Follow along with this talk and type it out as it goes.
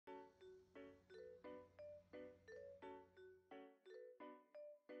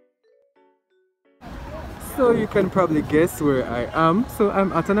So you can probably guess where I am. So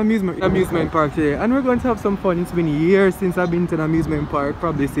I'm at an amusement park today, and we're going to have some fun. It's been years since I've been to an amusement park,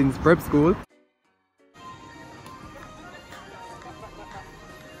 probably since prep school.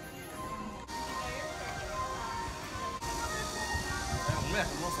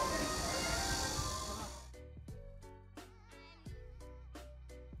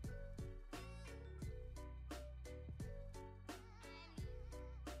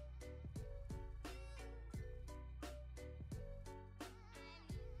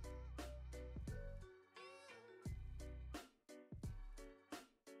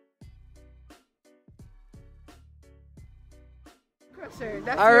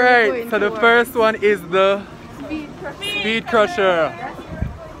 Alright, so the first one is the Speed Crusher.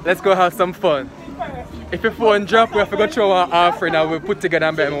 Let's go have some fun. If your phone drop, we have to go throw our offering and we'll put together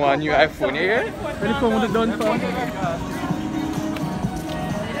and buy one new iPhone, yeah? When the phone was done for?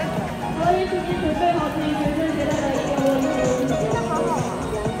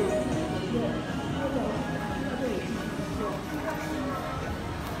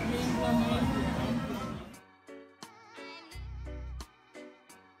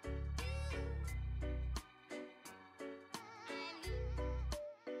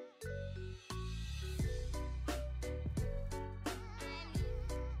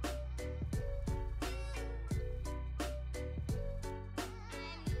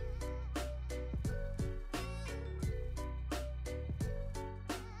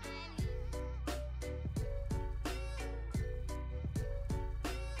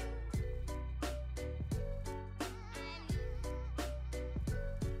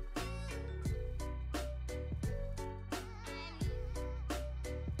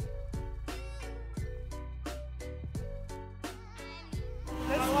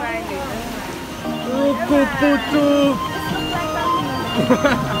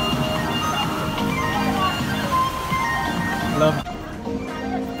 Love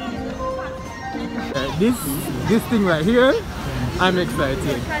this thing right here. I'm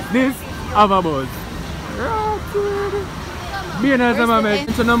excited. This have a buzz. Being as I'm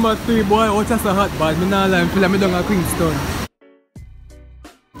a number 3 boy, oh just a hot bad. Me nah lie, feel like me down at Kingston.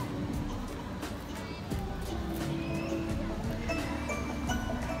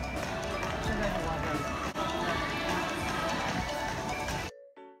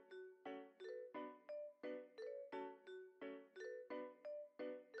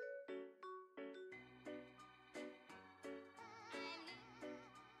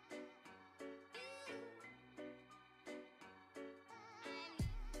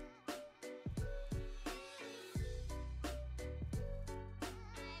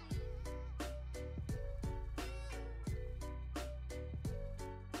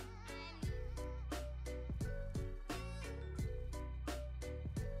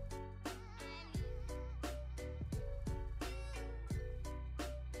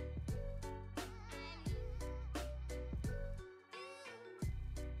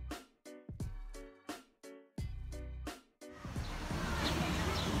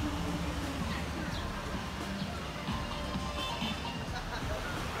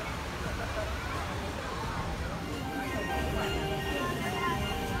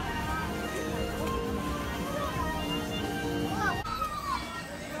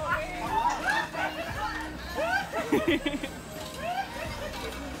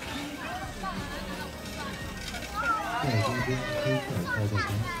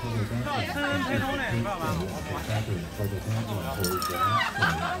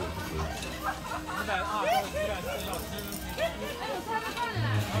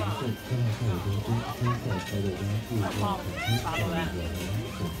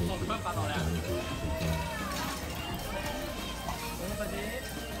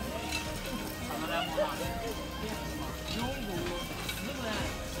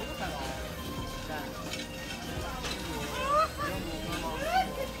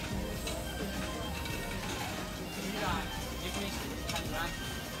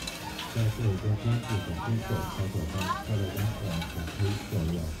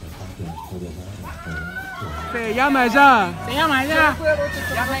 Say,要买这？谁要买这？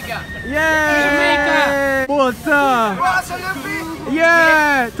要那个。耶！我操！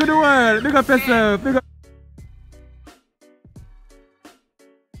耶 ！To the world， 那个 person， 那个。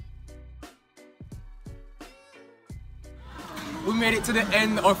We made it to the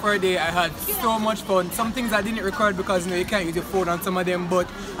end of our day. I had so much fun. Some things I didn't record because you can't use your phone on some of them, but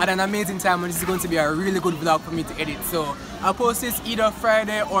I had an amazing time and this is going to be a really good vlog for me to edit. So I'll post this either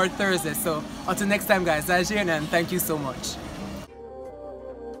Friday or Thursday. So until next time guys, I'm Jane and thank you so much.